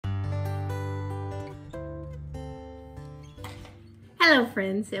Hello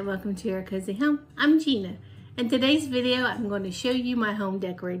friends, and welcome to Your Cozy Home. I'm Gina. In today's video, I'm going to show you my home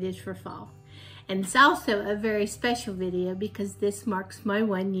decorated for fall. And it's also a very special video because this marks my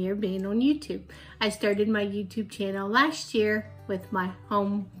 1 year being on YouTube. I started my YouTube channel last year with my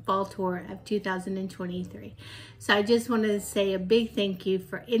home fall tour of 2023. So I just wanted to say a big thank you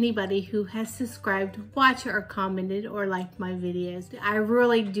for anybody who has subscribed, watched, or commented, or liked my videos. I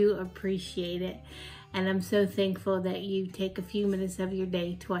really do appreciate it. And I'm so thankful that you take a few minutes of your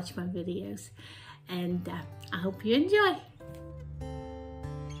day to watch my videos. And I hope you enjoy.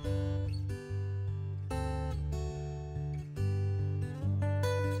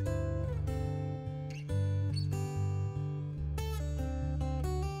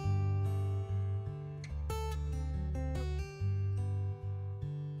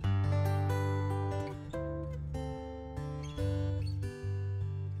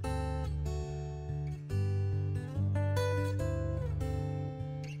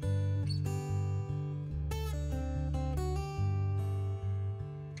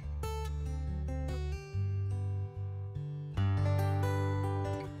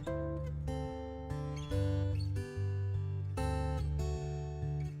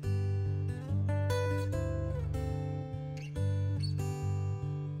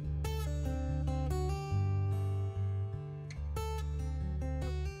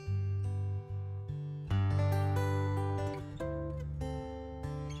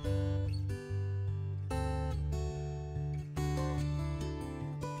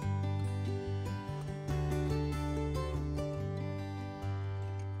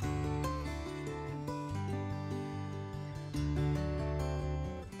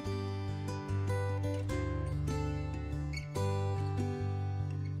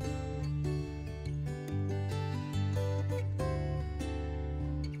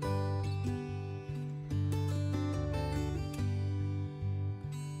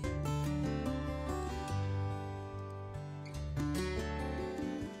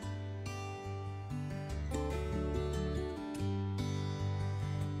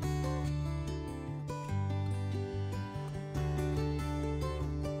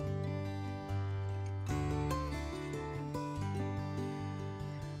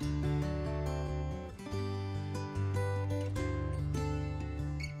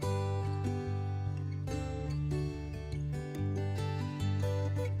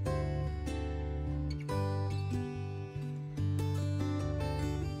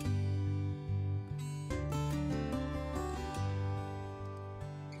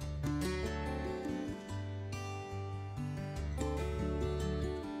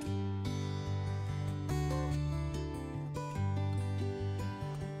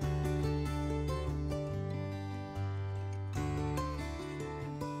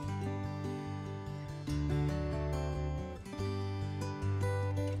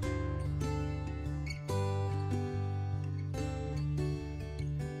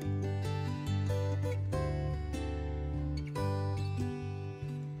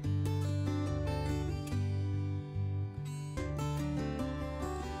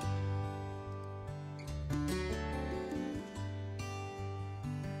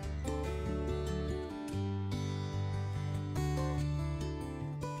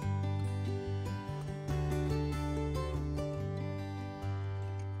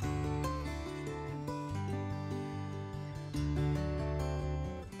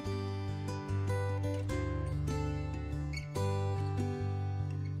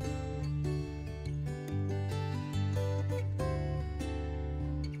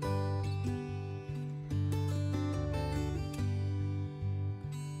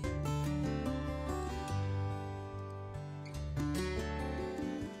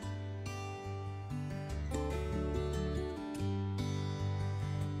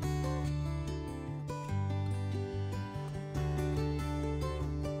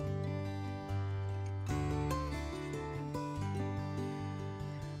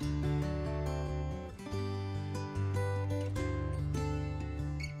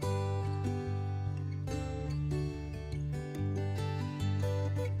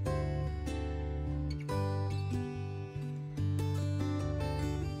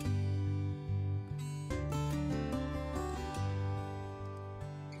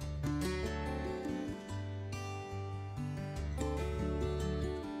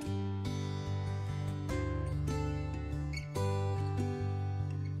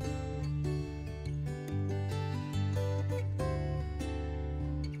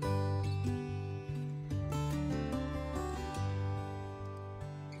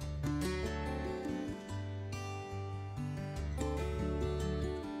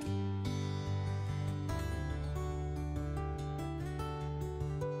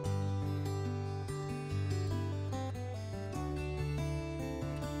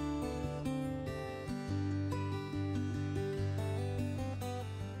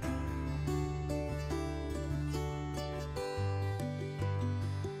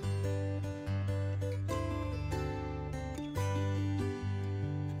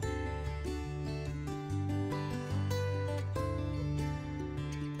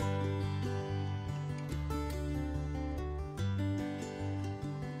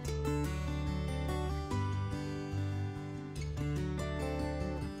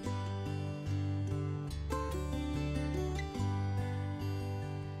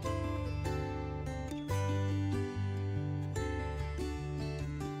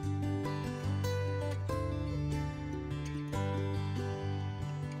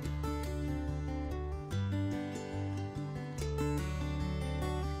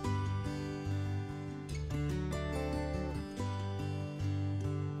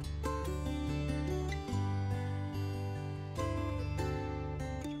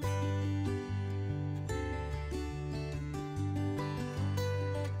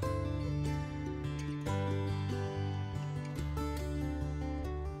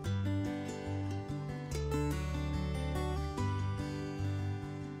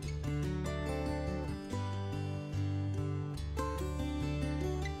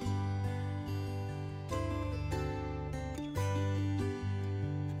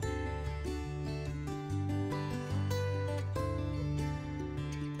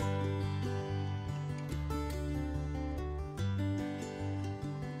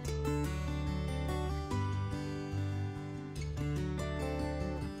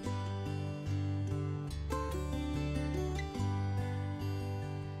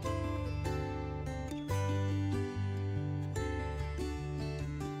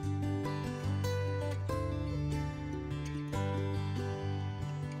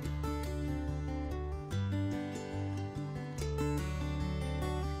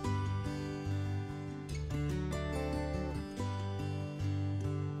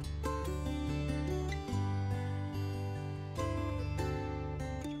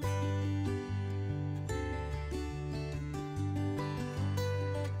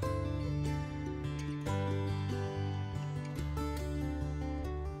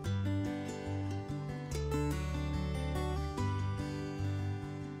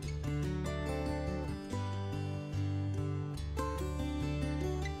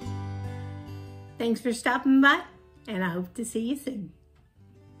 Thanks for stopping by, and I hope to see you soon.